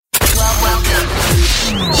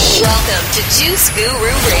Welcome to Juice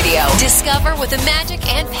Guru Radio. Discover what the magic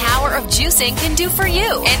and power of juicing can do for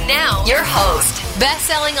you. And now, your host,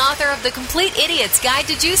 best-selling author of The Complete Idiot's Guide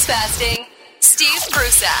to Juice Fasting, Steve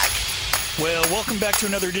Prusak. Well, welcome back to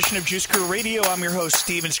another edition of Juice Guru Radio. I'm your host,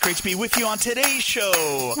 Steve, and it's great to be with you on today's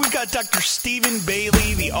show. We've got Dr. Stephen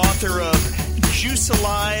Bailey, the author of Juice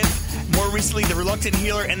Alive, more recently, The Reluctant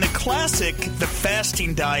Healer, and the classic, The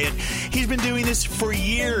Fasting Diet. He's been doing this for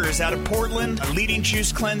years out of Portland, leading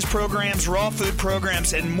juice cleanse programs, raw food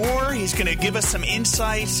programs, and more. He's going to give us some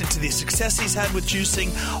insights into the success he's had with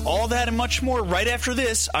juicing, all that and much more right after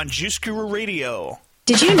this on Juice Guru Radio.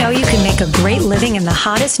 Did you know you can make a great living in the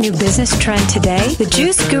hottest new business trend today? The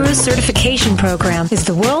Juice Guru Certification Program is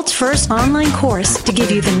the world's first online course to give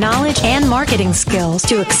you the knowledge and marketing skills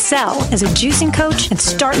to excel as a juicing coach and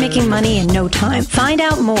start making money in no time. Find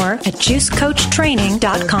out more at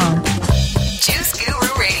juicecoachtraining.com. Juice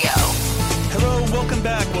Guru Radio. Hello, welcome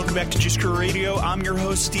back. Welcome back to Juice Guru Radio. I'm your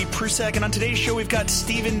host, Steve Prusak, and on today's show, we've got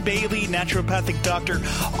Stephen Bailey, naturopathic doctor,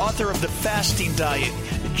 author of The Fasting Diet,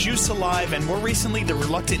 Juice Alive, and more recently, The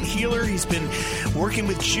Reluctant Healer. He's been working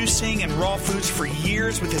with juicing and raw foods for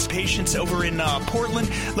years with his patients over in Portland.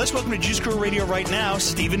 Let's welcome to Juice Guru Radio right now,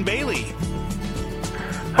 Stephen Bailey.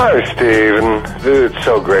 Hi, Stephen. It's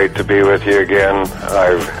so great to be with you again.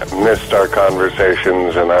 I've missed our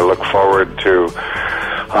conversations, and I look forward to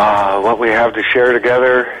what we have to share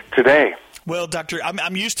together today. Well, Doctor,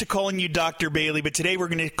 I'm used to calling you Dr. Bailey, but today we're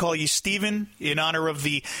going to call you Stephen in honor of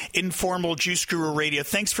the informal Juice Guru Radio.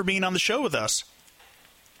 Thanks for being on the show with us.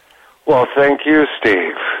 Well, thank you,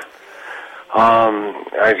 Steve.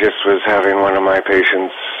 I just was having one of my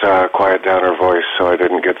patients quiet down her voice so I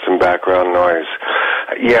didn't get some background noise.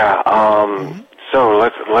 So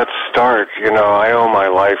let's start. You know, I owe my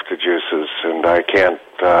life to juices, and I can't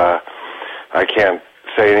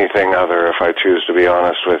say anything other if I choose to be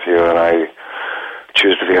honest with you, and I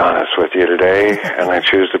choose to be honest with you today, and I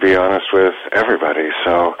choose to be honest with everybody.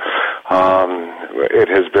 So it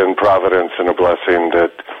has been providence and a blessing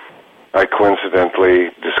that I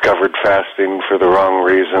coincidentally discovered fasting for the wrong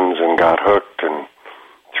reasons and got hooked, and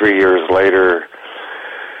 3 years later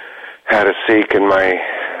had a Sikh in my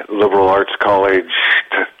liberal arts college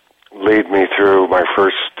to lead me through my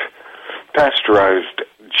first pasteurized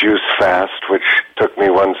juice fast, which took me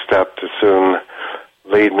one step to soon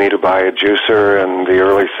lead me to buy a juicer in the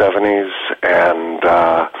early 70s, and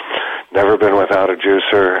never been without a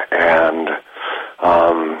juicer, and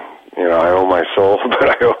I owe my soul, but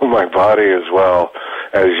I owe my body as well,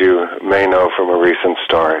 as you may know from a recent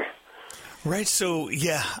story. Right, so,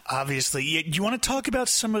 yeah, obviously. Do you want to talk about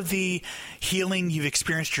some of the healing you've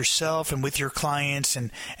experienced yourself and with your clients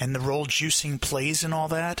and the role juicing plays in all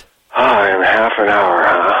that? In half an hour,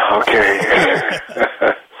 huh? Okay.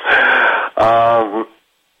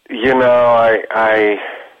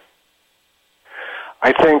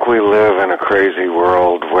 I think we live in a crazy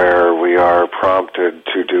world where we are prompted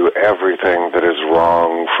to do everything that is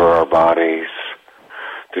wrong for our bodies,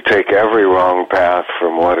 to take every wrong path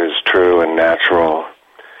from what is true and natural.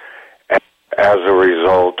 And as a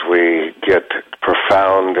result, we get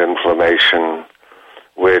profound inflammation,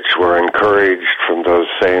 which we're encouraged from those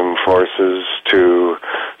same forces to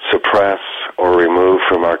suppress or remove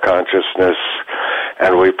from our consciousness,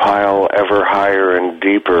 and we pile ever higher and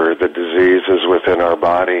deeper the diseases within our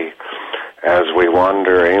body as we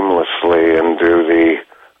wander aimlessly into the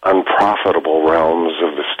unprofitable realms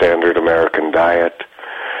of the standard American diet.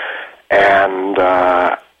 And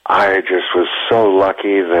I just was so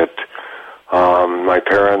lucky that my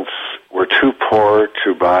parents were too poor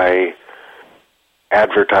to buy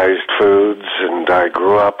advertised foods, and I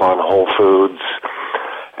grew up on whole foods,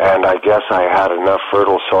 and I guess I had enough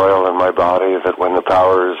fertile soil in my body that when the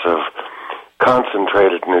powers of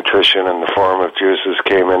concentrated nutrition in the form of juices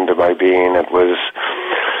came into my being, it was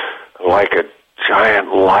like a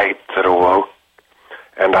giant light that awoke,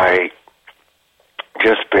 and I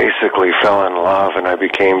just basically fell in love, and I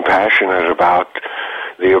became passionate about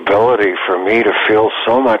the ability for me to feel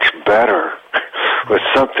so much better with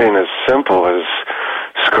something as simple as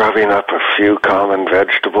scrubbing up a few common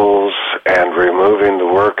vegetables and removing the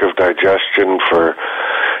work of digestion for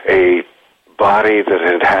a body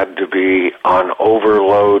that had to be on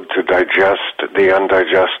overload to digest the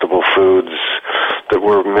undigestible foods that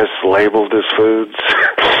were mislabeled as foods,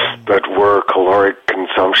 but were caloric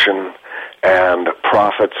consumption and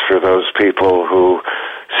profits for those people who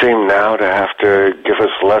seem now to have to give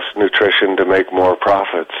us less nutrition to make more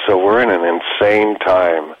profits. So we're in an insane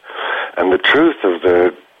time. And the truth of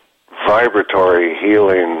the vibratory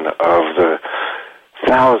healing of the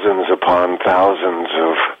thousands upon thousands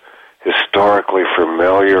of historically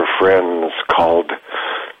familiar friends called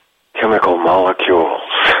chemical molecules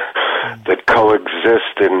that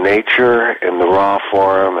coexist in nature in the raw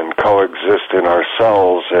form and coexist in our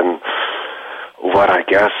cells in what I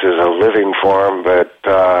guess is a living form, but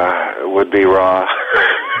would be raw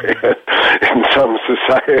in some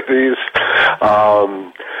societies.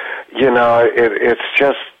 It's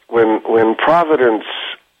just when Providence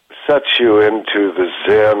sets you into the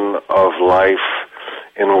zen of life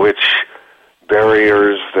in which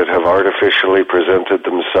barriers that have artificially presented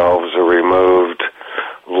themselves are removed,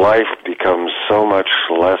 life becomes so much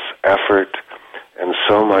less effort and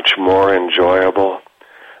so much more enjoyable.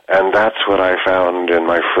 And that's what I found in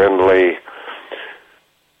my friendly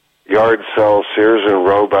Yard Cell Sears and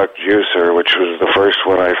Roebuck juicer, which was the first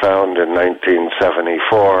one I found in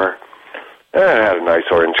 1974. It had a nice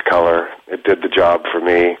orange color. It did the job for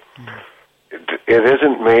me. It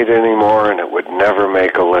isn't made anymore, and it would never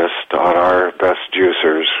make a list on our best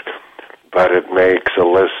juicers, but it makes a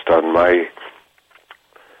list on my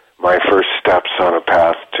first steps on a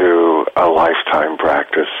path to a lifetime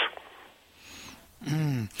practice.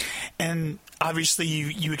 And obviously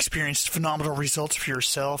you experienced phenomenal results for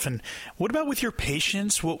yourself. And what about with your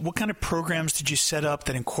patients? What kind of programs did you set up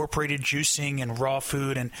that incorporated juicing and raw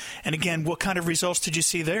food? And again, what kind of results did you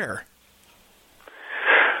see there?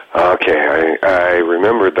 Okay, I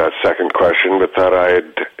remembered that second question, but thought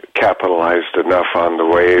I'd capitalized enough on the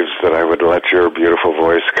waves that I would let your beautiful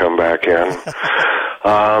voice come back in.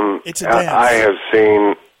 It's a dance.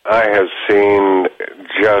 I have seen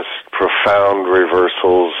just profound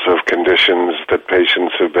reversals of conditions that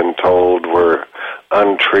patients have been told were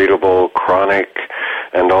untreatable, chronic,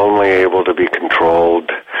 and only able to be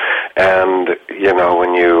controlled. And,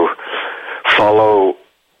 when you follow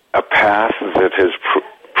a path that has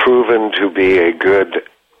proven to be a good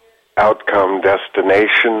outcome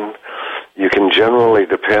destination, you can generally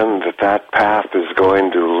depend that path is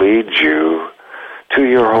going to lead you to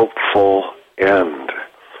your hopeful end.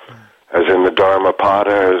 As in the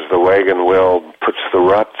Dharmapada, as the wagon wheel puts the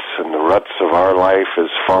ruts, and the ruts of our life is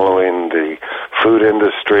following the food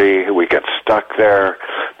industry. We get stuck there,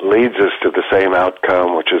 leads us to the same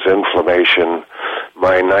outcome, which is inflammation.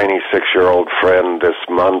 My 96-year-old friend this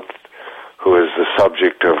month, who is the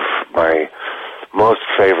subject of my most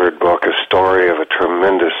favorite book, A Story of a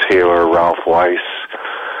Tremendous Healer, Ralph Weiss,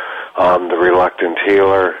 The Reluctant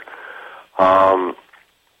Healer.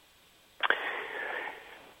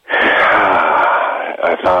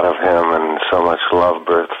 I thought of him and so much love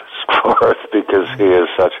bursts forth because he is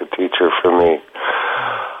such a teacher for me.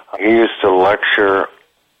 He used to lecture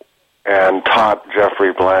and taught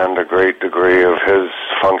Jeffrey Bland a great degree of his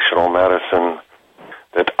functional medicine,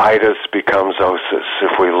 that itis becomes osis.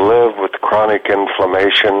 If we live with chronic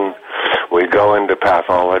inflammation, we go into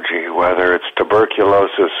pathology, whether it's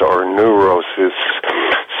tuberculosis or neurosis,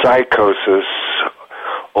 psychosis,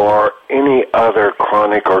 or any other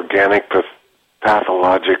chronic organic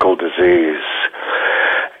pathological disease.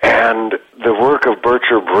 And the work of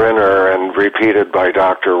Bircher Brenner, and repeated by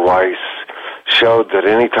Dr. Weiss, showed that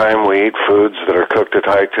any time we eat foods that are cooked at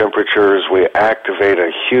high temperatures, we activate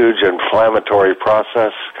a huge inflammatory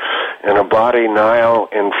process in a body now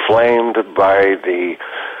inflamed by the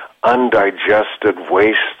undigested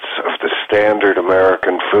wastes of the standard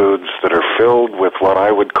American foods that are filled with what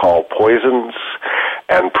I would call poisons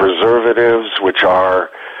and preservatives, which are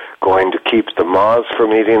going to keep the moths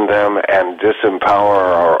from eating them and disempower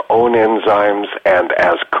our own enzymes, and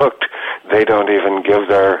as cooked, they don't even give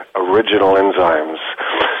their original enzymes.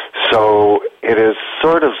 So it is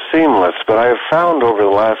sort of seamless, but I have found over the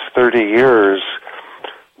last 30 years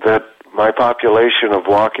that my population of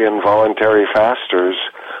walk-in voluntary fasters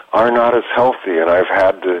are not as healthy, and I've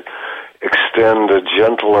had to extend a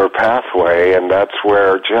gentler pathway, and that's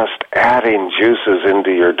where just adding juices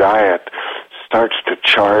into your diet starts to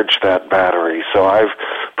charge that battery. So I've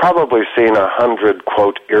probably seen 100,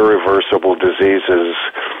 quote, irreversible diseases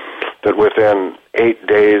that within 8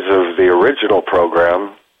 days of the original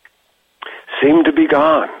program seemed to be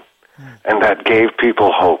gone. And that gave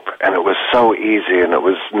people hope, and it was so easy, and it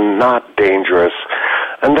was not dangerous.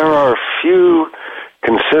 And there are a few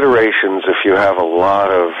considerations if you have a lot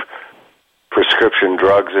of prescription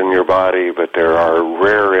drugs in your body, but there are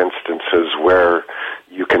rare instances where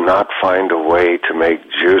you cannot find a way to make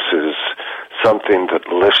juices something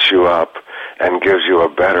that lifts you up and gives you a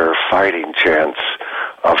better fighting chance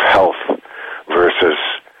of health versus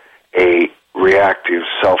a reactive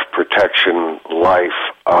self-protection life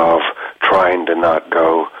of trying to not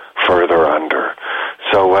go further under.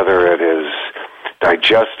 So whether it is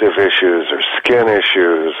digestive issues or skin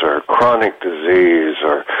issues or chronic disease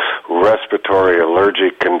or inflammatory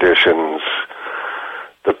allergic conditions,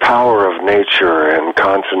 the power of nature and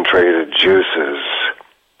concentrated juices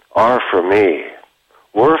are for me,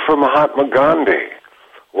 were for Mahatma Gandhi,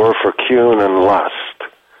 were for Kuhn and Lust,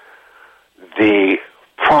 the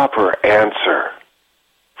proper answer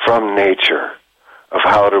from nature of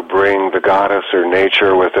how to bring the goddess or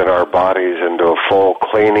nature within our bodies into a full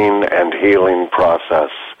cleaning and healing process.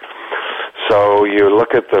 So you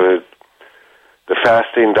look at the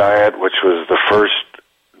fasting diet, which was the first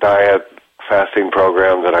diet fasting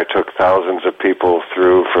program that I took thousands of people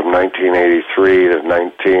through from 1983 to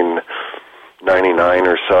 1999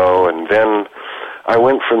 or so, and then I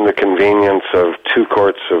went from the convenience of 2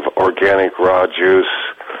 quarts of organic raw juice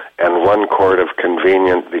and 1 quart of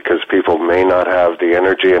convenient, because people may not have the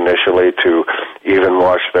energy initially to even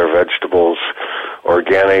wash their vegetables,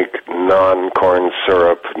 organic, non-corn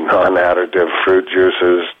syrup, non-additive fruit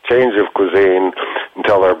juices, change of cuisine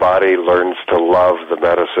until their body learns to love the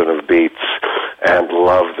medicine of beets and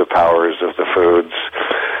love the powers of the foods.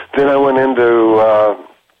 Then I went into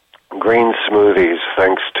green smoothies,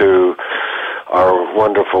 thanks to our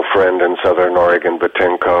wonderful friend in Southern Oregon,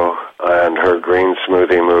 Batinko, and her green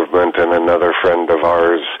smoothie movement, and another friend of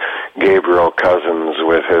ours, Gabriel Cousins,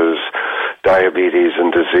 with his diabetes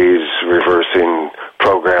and disease reversing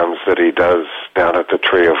programs that he does down at the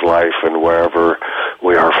Tree of Life and wherever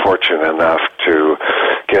we are fortunate enough to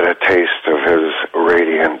get a taste of his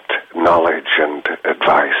radiant knowledge and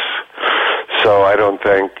advice. So I don't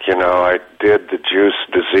think, I did the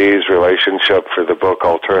juice-disease relationship for the book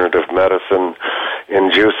Alternative Medicine. In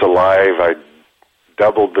Juice Alive, I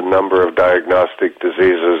doubled the number of diagnostic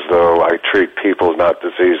diseases, though I treat people, not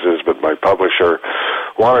diseases, but my publisher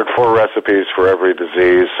wanted 4 recipes for every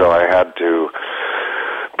disease, so I had to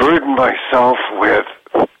burden myself with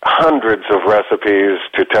hundreds of recipes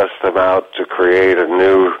to test them out to create a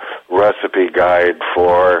new recipe guide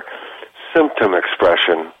for symptom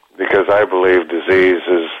expression, because I believe disease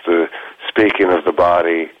is the speaking of the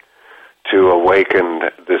body to awaken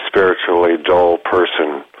the spiritually dull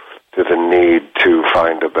person to the need to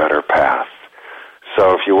find a better path.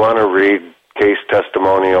 So if you want to read case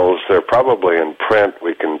testimonials, they're probably in print.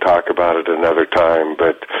 We can talk about it another time,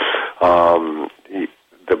 but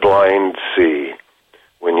the blind see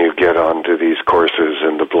when you get onto these courses,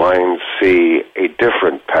 and the blind see a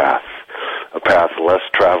different path, a path less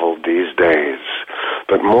traveled these days,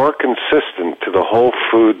 but more consistent to the whole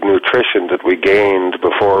food nutrition that we gained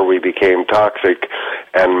before we became toxic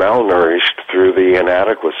and malnourished through the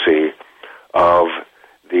inadequacy of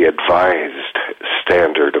the advised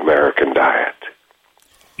standard American diet.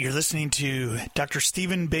 You're listening to Dr.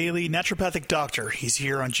 Stephen Bailey, naturopathic doctor. He's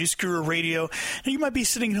here on Juice Guru Radio. Now, you might be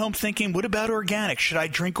sitting at home thinking, what about organic? Should I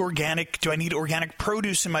drink organic? Do I need organic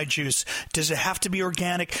produce in my juice? Does it have to be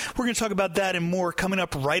organic? We're going to talk about that and more coming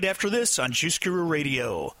up right after this on Juice Guru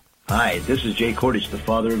Radio. Hi, this is Jay Kordich, the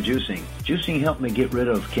father of juicing. Juicing helped me get rid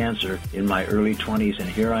of cancer in my early 20s, and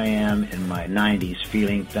here I am in my 90s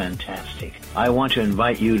feeling fantastic. I want to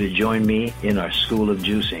invite you to join me in our School of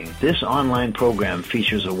Juicing. This online program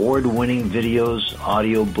features award-winning videos,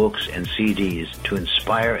 audio books, and CDs to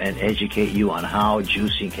inspire and educate you on how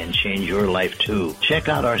juicing can change your life too. Check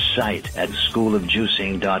out our site at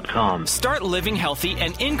schoolofjuicing.com. Start living healthy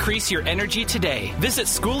and increase your energy today. Visit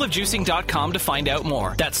schoolofjuicing.com to find out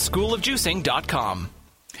more. That's schoolofjuicing.com.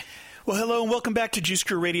 Well, hello and welcome back to Juice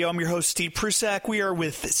Guru Radio. I'm your host, Steve Prusak. We are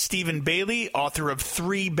with Stephen Bailey, author of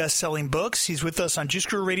 3 best-selling books. He's with us on Juice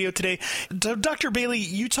Guru Radio today. Dr. Bailey,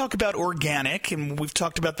 you talk about organic, and we've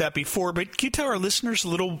talked about that before, but can you tell our listeners a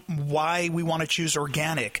little why we want to choose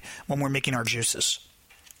organic when we're making our juices?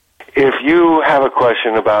 If you have a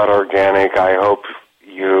question about organic, I hope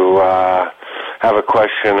you have a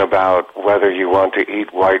question about whether you want to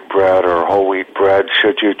eat white bread or whole wheat bread.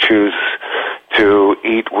 Should you choose to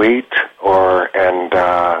eat wheat, and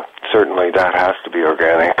certainly that has to be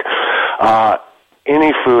organic.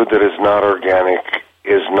 Any food that is not organic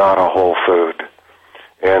is not a whole food.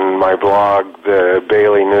 In my blog, the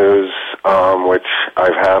Bailey News, which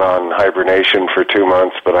I've had on hibernation for 2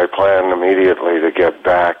 months, but I plan immediately to get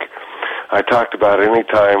back, I talked about any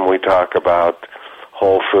time we talk about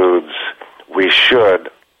whole foods, we should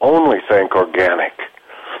only think organic,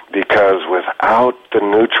 because without the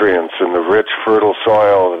nutrients in the rich, fertile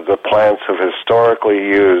soil that the plants have historically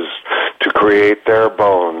used to create their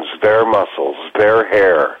bones, their muscles, their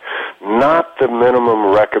hair, not the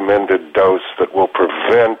minimum recommended dose that will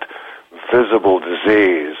prevent visible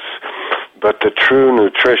disease, but the true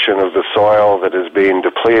nutrition of the soil that is being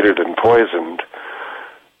depleted and poisoned,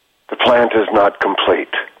 the plant is not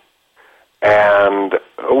complete. And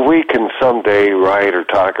we can someday write or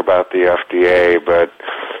talk about the FDA, but,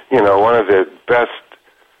 one of the best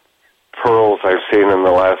pearls I've seen in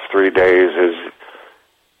the last 3 days is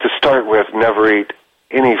to start with, never eat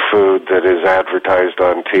any food that is advertised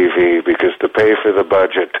on TV, because to pay for the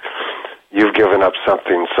budget, you've given up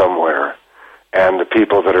something somewhere. And the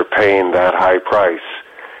people that are paying that high price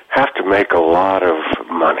have to make a lot of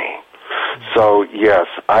money. So, yes,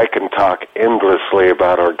 I can talk endlessly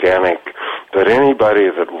about organic, but anybody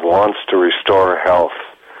that wants to restore health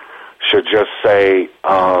should just say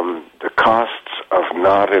the costs of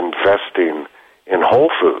not investing in Whole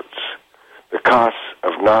Foods, the costs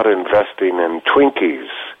of not investing in Twinkies,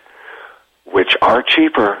 which are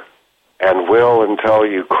cheaper and will, until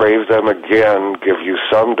you crave them again, give you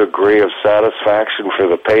some degree of satisfaction for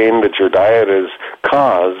the pain that your diet has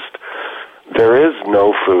caused. There is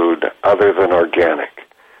no food other than organic.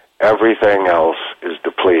 Everything else is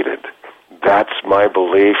depleted. That's my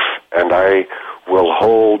belief, and I will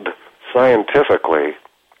hold scientifically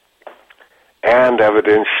and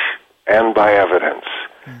evidence and by evidence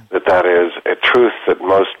that is a truth that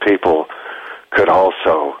most people could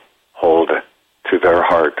also hold to their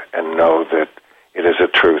heart and know that it is a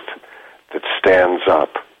truth that stands up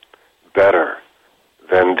better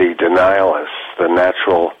than the denialists, the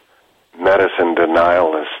natural medicine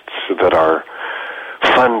denialists that are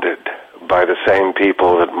funded by the same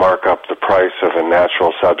people that mark up the price of a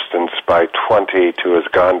natural substance by 20 to, as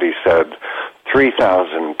Gandhi said,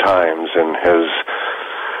 3,000 times in his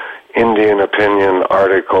Indian Opinion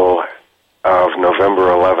article of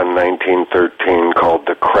November 11, 1913, called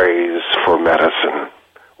The Craze for Medicine.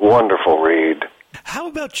 Wonderful read. How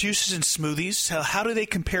about juices and smoothies? How do they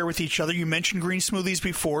compare with each other? You mentioned green smoothies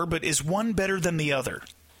before, but is one better than the other?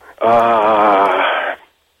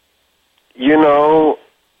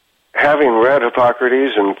 Having read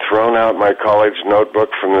Hippocrates and thrown out my college notebook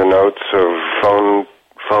from the notes of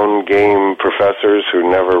phone game professors who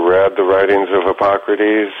never read the writings of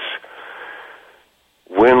Hippocrates,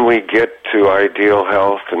 when we get to ideal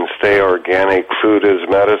health and stay organic, food is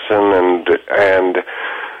medicine, and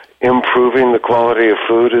improving the quality of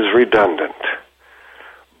food is redundant.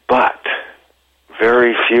 But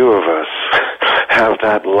very few of us have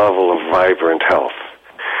that level of vibrant health.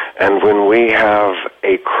 And when we have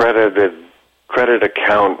a credit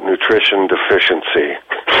account nutrition deficiency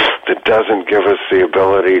that doesn't give us the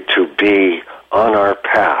ability to be on our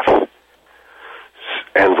path,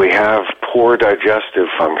 and we have poor digestive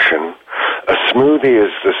function, a smoothie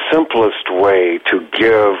is the simplest way to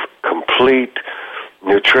give complete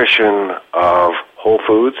nutrition of whole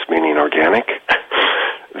foods, meaning organic,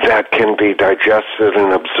 that can be digested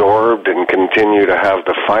and absorbed and continue to have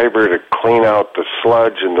the fiber to clean out the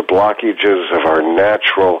sludge and the blockages of our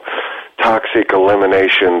natural toxic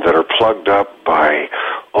elimination that are plugged up by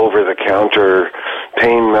over-the-counter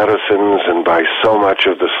pain medicines and by so much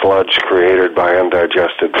of the sludge created by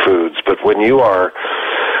undigested foods. But when you are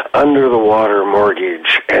under the water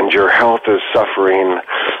mortgage and your health is suffering,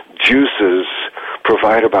 juices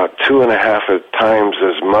provide about 2.5 times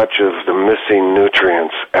as much of the missing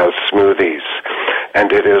nutrients as smoothies.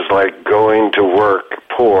 And it is like going to work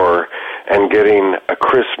poor and getting a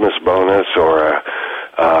Christmas bonus or a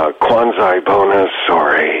Kwanzaa bonus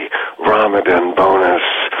or a Ramadan bonus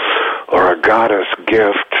or a goddess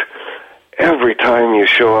gift. Every time you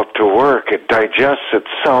show up to work, it digests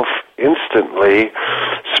itself instantly.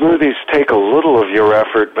 Smoothies take a little of your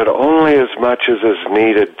effort, but only as much as is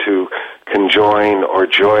needed to conjoin or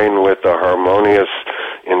join with the harmonious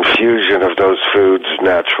infusion of those foods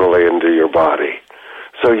naturally into your body.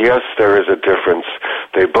 So yes, there is a difference.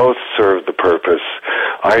 They both serve the purpose.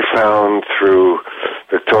 I found through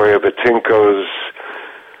Victoria Batinko's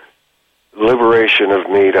liberation of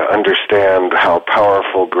me to understand how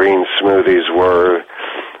powerful green smoothies were,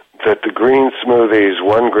 that the green smoothies,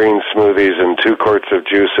 1 green smoothies and 2 quarts of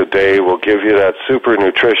juice a day will give you that super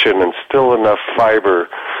nutrition and still enough fiber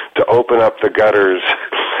to open up the gutters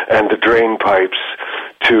and the drain pipes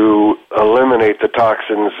to eliminate the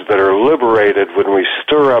toxins that are liberated when we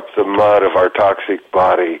stir up the mud of our toxic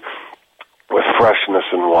body with freshness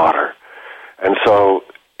and water. And so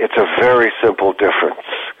it's a very simple difference.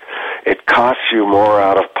 It costs you more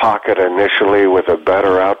out of pocket initially with a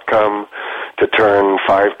better outcome to turn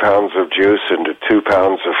 5 pounds of juice into 2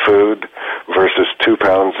 pounds of food versus 2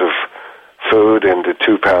 pounds of food into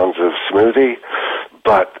 2 pounds of smoothie.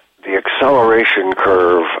 But the acceleration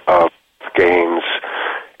curve of gains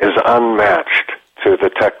is unmatched to the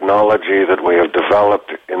technology that we have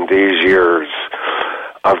developed in these years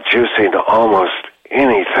of juicing almost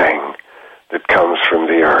anything that comes from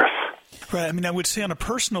the earth. Right. I mean, I would say on a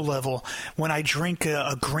personal level, when I drink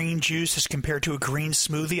a green juice as compared to a green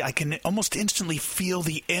smoothie, I can almost instantly feel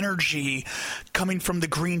the energy coming from the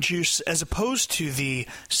green juice as opposed to the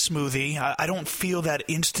smoothie. I don't feel that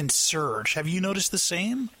instant surge. Have you noticed the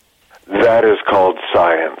same? That is called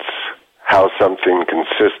science, how something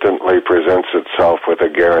consistently presents itself with a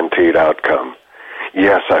guaranteed outcome.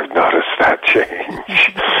 Yes, I've noticed that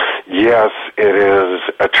change. Yes, it is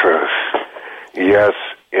a truth. Yes,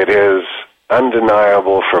 it is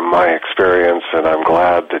undeniable from my experience, and I'm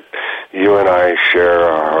glad that you and I share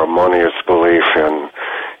our harmonious belief in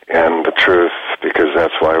the truth, because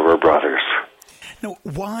that's why we're brothers. Now,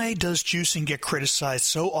 why does juicing get criticized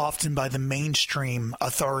so often by the mainstream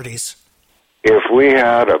authorities? If we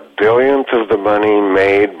had a billionth of the money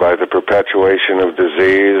made by the perpetuation of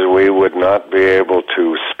disease, we would not be able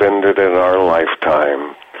to spend it in our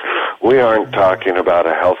lifetime. We aren't talking about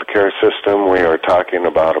a healthcare system. We are talking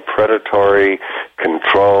about a predatory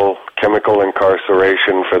control, chemical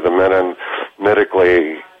incarceration for the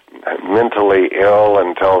mentally ill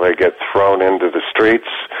until they get thrown into the streets,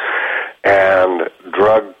 and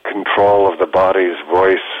drug control of the body's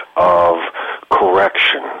voice of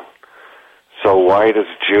correction. So why does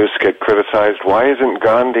juice get criticized? Why isn't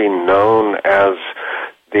Gandhi known as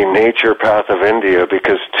the nature path of India?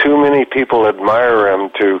 Because too many people admire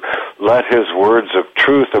him to let his words of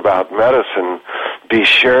truth about medicine be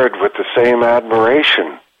shared with the same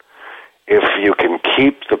admiration. If you can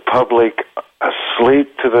keep the public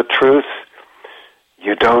asleep to the truth,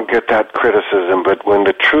 you don't get that criticism. But when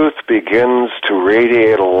the truth begins to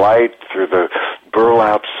radiate a light through the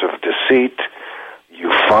burlaps of deceit, you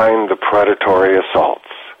find the predatory assaults.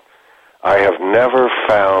 I have never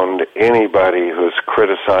found anybody who's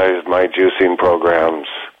criticized my juicing programs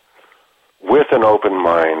with an open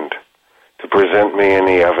mind to present me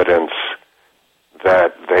any evidence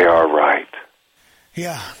that they are right.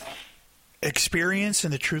 Yeah. Experience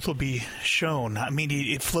and the truth will be shown. I mean,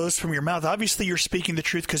 it flows from your mouth. Obviously, you're speaking the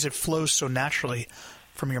truth because it flows so naturally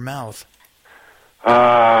from your mouth.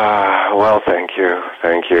 Well, thank you.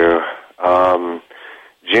 Thank you.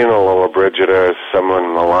 Gina Lollobrigida is someone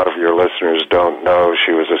a lot of your listeners don't know.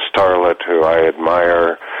 She was a starlet who I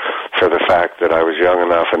admire for the fact that I was young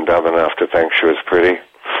enough and dumb enough to think she was pretty.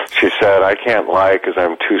 She said, I can't lie because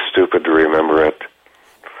I'm too stupid to remember it.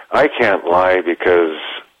 I can't lie because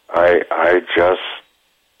I just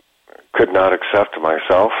could not accept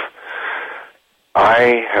myself.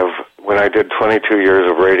 When I did 22 years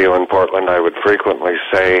of radio in Portland, I would frequently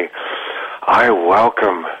say, I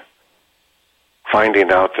welcome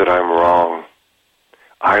finding out that I'm wrong.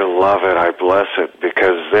 I love it. I bless it,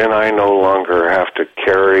 because then I no longer have to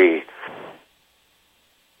carry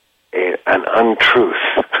an untruth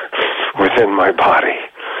within my body.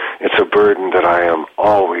 It's a burden that I am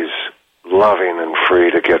always loving and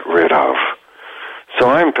free to get rid of. So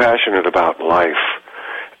I'm passionate about life,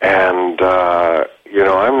 and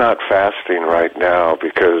I'm not fasting right now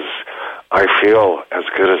because I feel as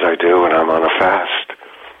good as I do when I'm on a fast.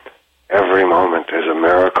 Every moment is a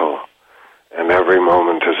miracle, and every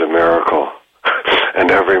moment is a miracle,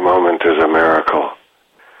 and every moment is a miracle.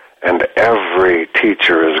 And every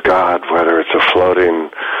teacher is God, whether it's a floating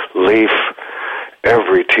leaf.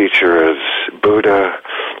 Every teacher is Buddha,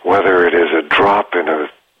 whether it is a drop in a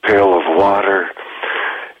pail of water.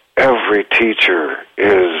 Every teacher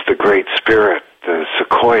is the Great Spirit, the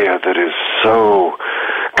sequoia that is so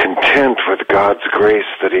content with God's grace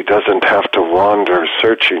that he doesn't have to wander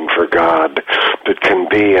searching for God, but can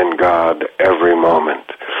be in God every moment.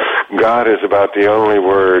 God is about the only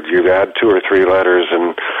word. You add 2 or 3 letters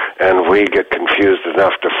and we get confused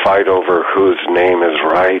enough to fight over whose name is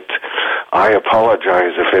right. I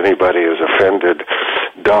apologize if anybody is offended.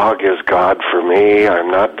 Dog is God for me. I'm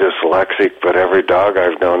not dyslexic, but every dog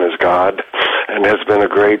I've known is God and has been a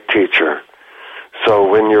great teacher. So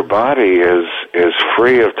when your body is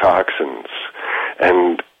free of toxins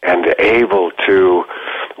and able to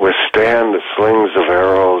withstand the slings of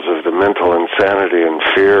arrows of the mental insanity and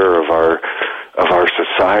fear of our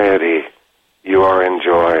society, you are in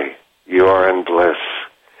joy, you are in bliss,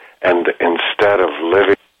 and instead of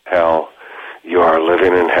living in hell, you are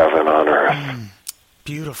living in heaven on earth.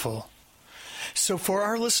 Beautiful. So for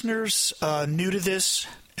our listeners new to this,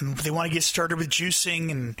 and if they want to get started with juicing,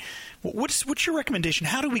 and what's your recommendation?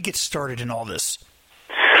 How do we get started in all this?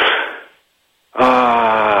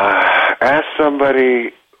 Ask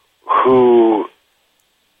somebody who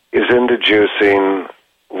is into juicing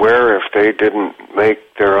where if they didn't make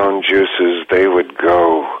their own juices, they would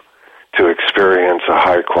go to experience a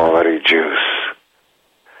high-quality juice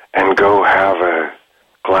and go have a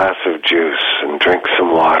glass of juice and drink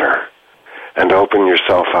some water and open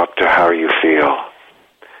yourself up to how you feel.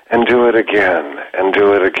 And do it again, and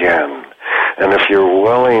do it again. And if you're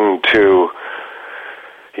willing to,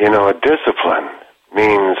 a discipline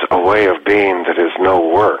means a way of being that is no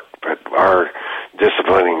work, but our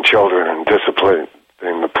disciplining children and disciplining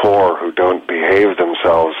the poor who don't behave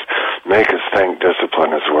themselves make us think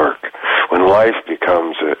discipline is work. When life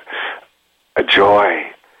becomes a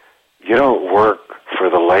joy, you don't work for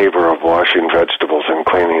the labor of washing vegetables and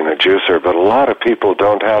cleaning a juicer, but a lot of people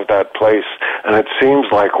don't have that place, and it seems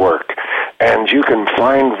like work. And you can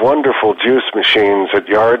find wonderful juice machines at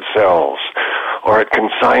yard sales or at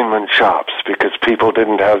consignment shops because people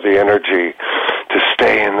didn't have the energy to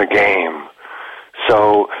stay in the game.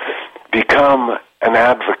 So become an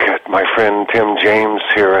advocate. My friend Tim James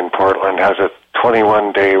here in Portland has a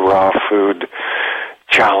 21-day raw food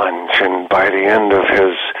challenge, and by the end of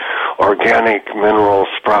his organic mineral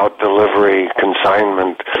sprout delivery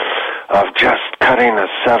consignment of just cutting a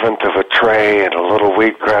seventh of a tray and a little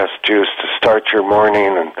wheatgrass juice to start your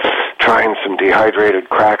morning, and trying some dehydrated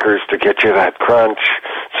crackers to get you that crunch,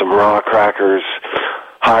 some raw crackers.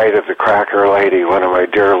 Hi to the Cracker Lady, one of my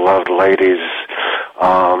dear loved ladies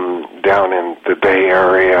down in the Bay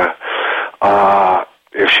Area.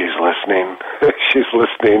 If she's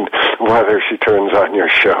listening, whether she turns on your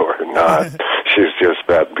show or not. She's just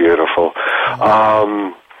that beautiful.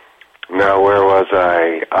 Now, where was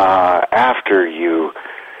I? After you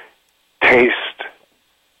taste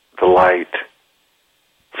the light,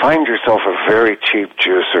 find yourself a very cheap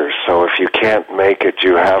juicer. So if you can't make it,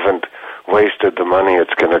 you haven't wasted the money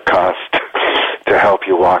it's going to cost to help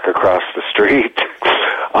you walk across the street.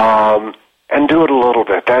 And do it a little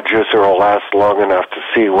bit. That juicer will last long enough to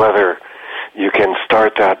see whether you can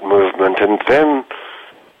start that movement, and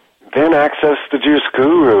then access the Juice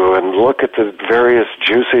Guru and look at the various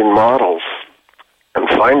juicing models and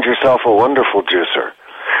find yourself a wonderful juicer.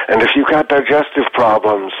 And if you've got digestive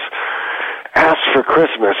problems, ask for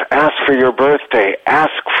Christmas, ask for your birthday,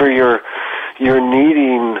 ask for your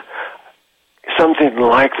needing something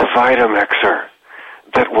like the Vitamixer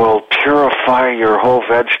that will purify your whole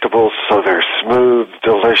vegetables so they're smooth,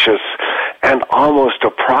 delicious, and almost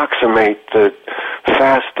approximate the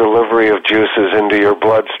fast delivery of juices into your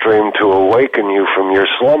bloodstream to awaken you from your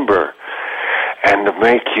slumber and to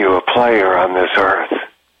make you a player on this earth.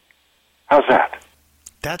 How's that?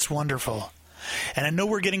 That's wonderful. And I know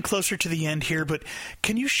we're getting closer to the end here, but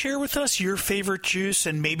can you share with us your favorite juice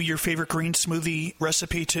and maybe your favorite green smoothie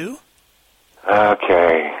recipe too?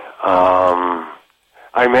 Okay.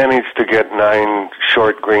 I managed to get 9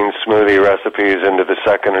 short green smoothie recipes into the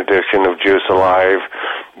second edition of Juice Alive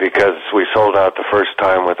because we sold out the first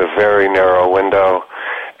time with a very narrow window,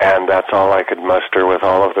 and that's all I could muster with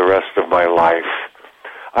all of the rest of my life.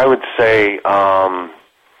 I would say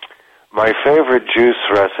my favorite juice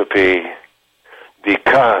recipe,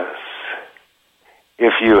 because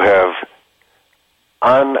if you have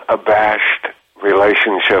unabashed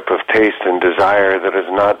relationship of taste and desire that has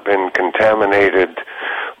not been contaminated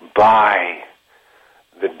by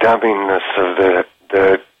the dumminess of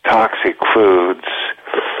the toxic foods,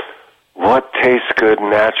 what tastes good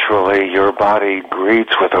naturally, your body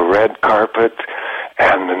greets with a red carpet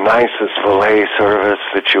and the nicest valet service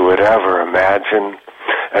that you would ever imagine.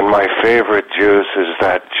 And my favorite juice is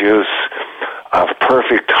that juice of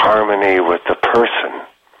perfect harmony with the person.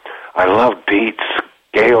 I love beets.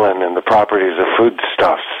 Galen and the Properties of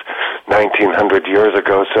Foodstuffs 1900 years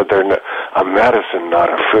ago said they're a medicine, not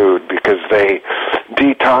a food, because they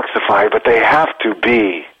detoxify, but they have to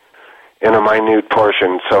be in a minute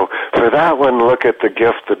portion. So for that one, look at the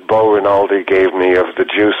gift that Bo Rinaldi gave me of the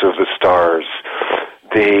juice of the stars,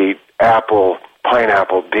 the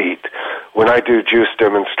pineapple beet. When I do juice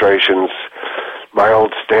demonstrations, my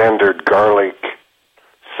old standard garlic,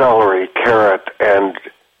 celery, carrot, and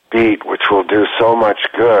beet, which will do so much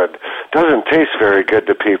good, doesn't taste very good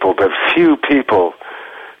to people, but few people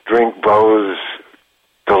drink Bo's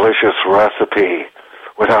delicious recipe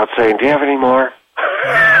without saying, do you have any more?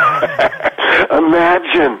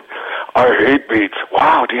 Imagine, I hate beets.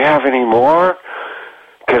 Wow, do you have any more?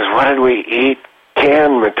 Because what did we eat?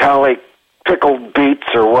 Canned metallic pickled beets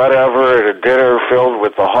or whatever at a dinner filled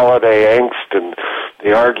with the holiday angst and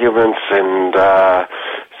the arguments, and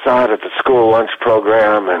saw it at the school lunch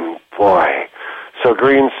program, and boy. So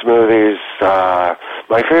green smoothies,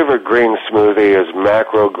 my favorite green smoothie is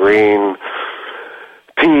macro green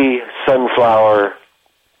pea sunflower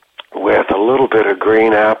with a little bit of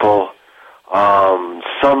green apple,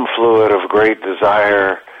 some fluid of great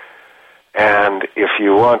desire, and if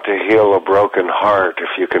you want to heal a broken heart,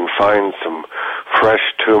 if you can find some fresh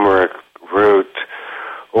turmeric root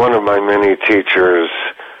one of my many teachers,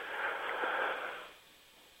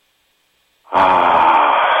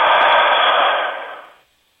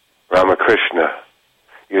 Ramakrishna,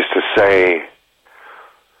 used to say,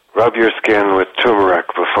 rub your skin with turmeric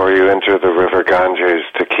before you enter the river Ganges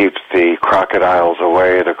to keep the crocodiles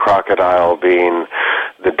away, the crocodile being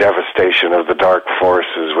the devastation of the dark force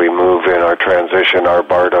as we move in our transition, our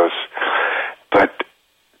bardos. But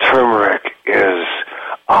turmeric is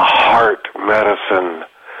a heart medicine,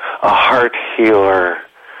 a heart healer,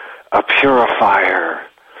 a purifier,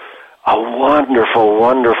 a wonderful,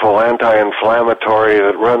 wonderful anti-inflammatory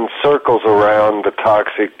that runs circles around the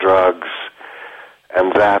toxic drugs.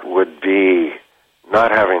 And that would be,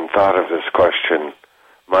 not having thought of this question,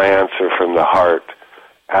 my answer from the heart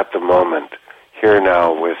at the moment, here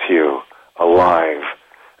now with you, alive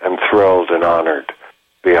and thrilled and honored to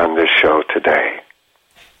be on this show today.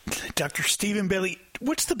 Dr. Stephen Bailey,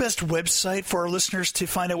 what's the best website for our listeners to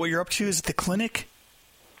find out what you're up to? Is it the clinic?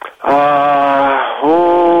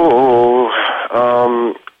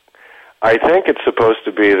 I think it's supposed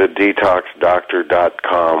to be the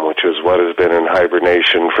detoxdoctor.com, which is what has been in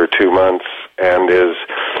hibernation for 2 months and is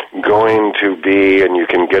going to be, and you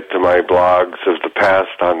can get to my blogs of the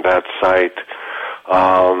past on that site,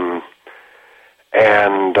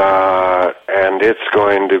 and it's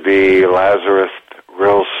going to be Lazarus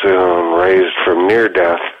real soon, raised from near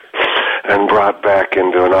death and brought back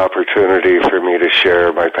into an opportunity for me to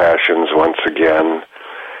share my passions once again.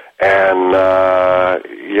 And,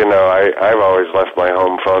 I've always left my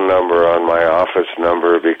home phone number on my office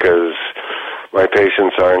number because my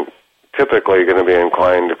patients aren't typically going to be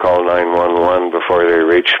inclined to call 911 before they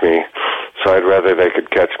reach me. So I'd rather they could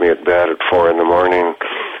catch me at bed at 4 in the morning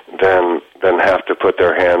than have to put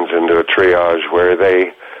their hands into a triage where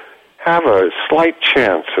they have a slight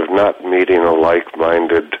chance of not meeting a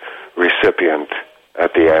like-minded recipient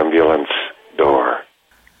at the ambulance door.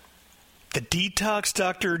 The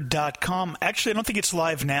detoxdoctor.com. Actually, I don't think it's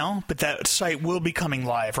live now, but that site will be coming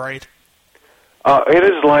live, right? It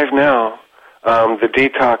is live now. The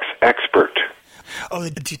Detox Expert. Oh,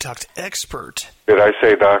 the Detox Expert. Did I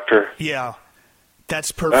say doctor? Yeah,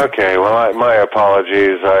 that's perfect. Okay, well, my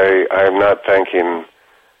apologies. I'm not thanking.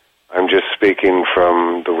 I'm just speaking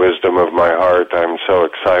from the wisdom of my heart. I'm so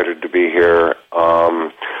excited to be here.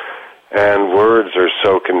 And words are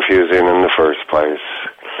so confusing in the first place.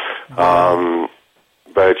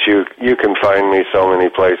 But you can find me so many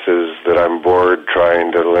places that I'm bored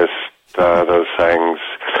trying to list those things.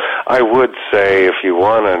 I would say if you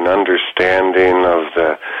want an understanding of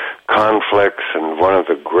the conflicts and one of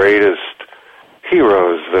the greatest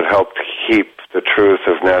heroes that helped keep the truth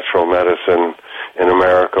of natural medicine in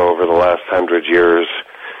America over the last 100 years,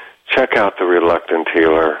 check out The Reluctant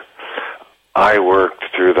Healer. I worked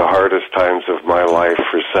through the hardest times of my life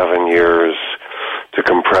for 7 years to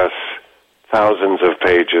compress thousands of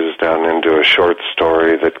pages down into a short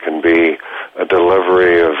story that can be a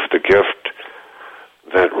delivery of the gift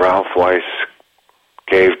that Ralph Weiss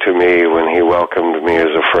gave to me when he welcomed me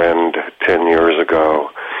as a friend 10 years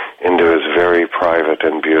ago into his very private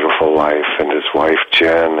and beautiful life, and his wife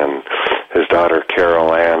Jen and his daughter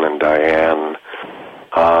Carol Ann and Diane.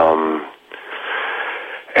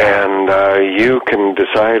 You can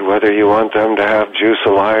decide whether you want them to have juice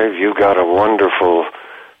alive. You got a wonderful,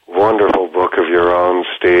 wonderful book of your own,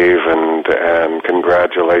 Steve, and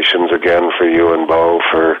congratulations again for you and Bo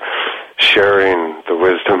for sharing the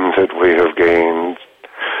wisdom that we have gained.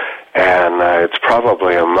 And it's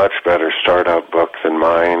probably a much better startup book than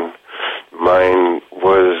mine. Mine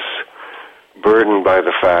was burdened by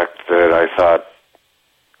the fact that I thought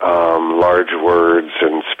large words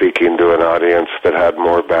and speaking to an audience that had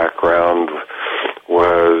more background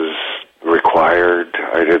was required.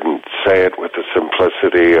 I didn't say it with the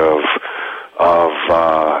simplicity of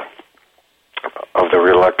The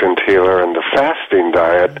Reluctant Healer. And the fasting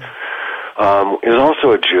diet is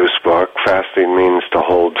also a juice book. Fasting means to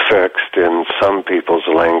hold fixed in some people's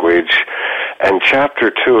language. And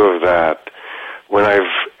chapter 2 of that, when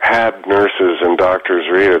I've had nurses and doctors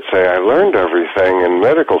read it, say, I learned everything in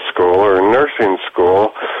medical school or in nursing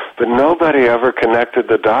school, but nobody ever connected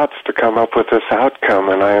the dots to come up with this outcome,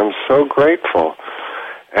 and I am so grateful.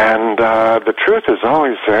 And the truth is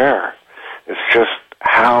always there. It's just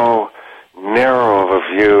how narrow of a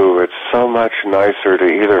view. It's so much nicer to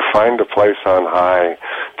either find a place on high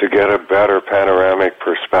to get a better panoramic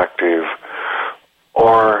perspective,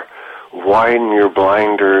 or widen your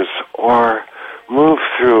blinders, or move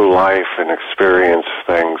through life and experience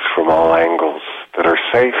things from all angles that are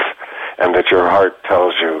safe and that your heart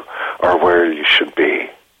tells you are where you should be.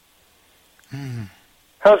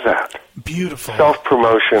 How's that? Beautiful.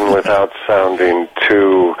 Self-promotion without sounding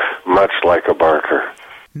too much like a barker.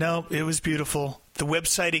 No, it was beautiful. The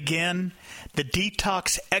website again,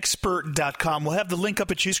 thedetoxexpert.com. We'll have the link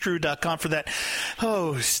up at juiceguru.com for that.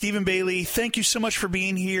 Oh, Stephen Bailey, thank you so much for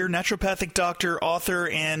being here. Naturopathic doctor, author,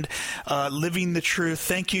 and living the truth.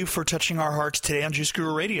 Thank you for touching our hearts today on Juice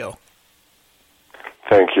Guru Radio.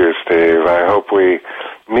 Thank you, Steve. I hope we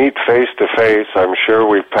meet face to face. I'm sure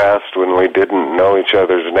we passed when we didn't know each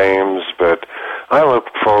other's names, but I look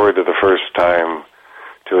forward to the first time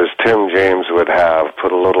to, as Tim James would have,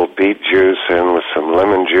 put a little beet juice in with some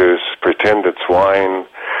lemon juice, pretend it's wine,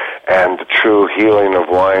 and the true healing of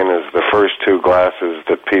wine is the first 2 glasses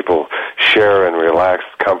that people share in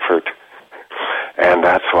relaxed comfort. And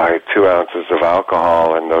that's why 2 ounces of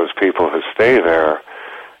alcohol in those people who stay there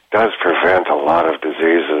does prevent a lot of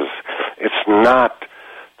diseases. It's not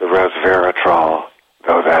the resveratrol,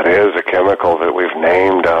 though that is a chemical that we've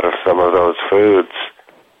named out of some of those foods.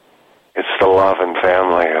 It's the love and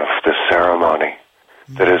family of the ceremony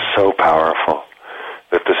that is so powerful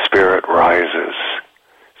that the spirit rises.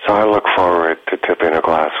 So I look forward to tipping a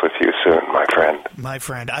glass with you soon, my friend. My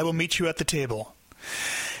friend, I will meet you at the table.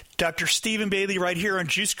 Dr. Stephen Bailey right here on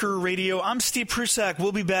Juice Guru Radio. I'm Steve Prusak.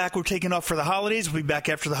 We'll be back. We're taking off for the holidays. We'll be back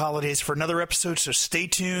after the holidays for another episode, so stay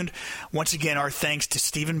tuned. Once again, our thanks to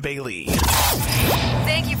Stephen Bailey.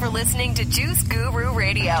 Thank you for listening to Juice Guru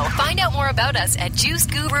Radio. Find out more about us at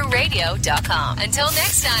juicegururadio.com. Until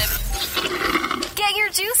next time, get your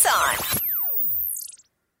juice on.